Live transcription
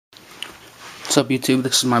What's up, YouTube?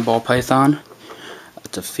 This is my ball python.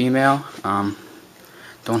 It's a female.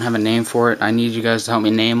 Don't have a name for it. I need you guys to help me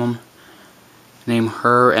name them. Name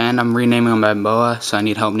her, and I'm renaming them by boa, so I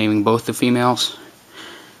need help naming both the females.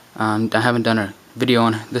 I haven't done a video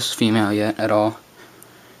on this female yet at all.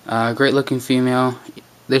 Great looking female.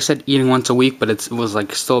 They said eating once a week, but it was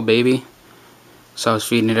like still a baby, so I was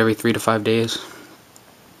feeding it every 3 to 5 days.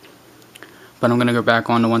 But I'm gonna go back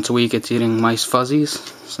on to once a week. It's eating mice fuzzies.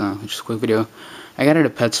 So just a quick video. I got it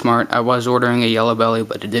at PetSmart. I was ordering a yellow belly,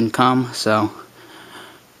 but it didn't come, so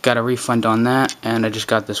got a refund on that, and I just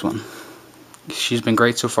got this one. She's been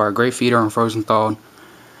great so far. Great feeder on frozen thawed.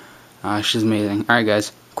 She's amazing. Alright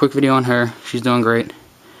guys, quick video on her. She's doing great.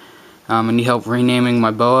 I need help renaming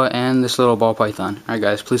my boa and this little ball python. Alright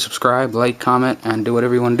guys, please subscribe, like, comment, and do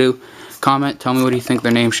whatever you want to do. Comment, tell me what you think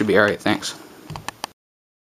their name should be. Alright, thanks.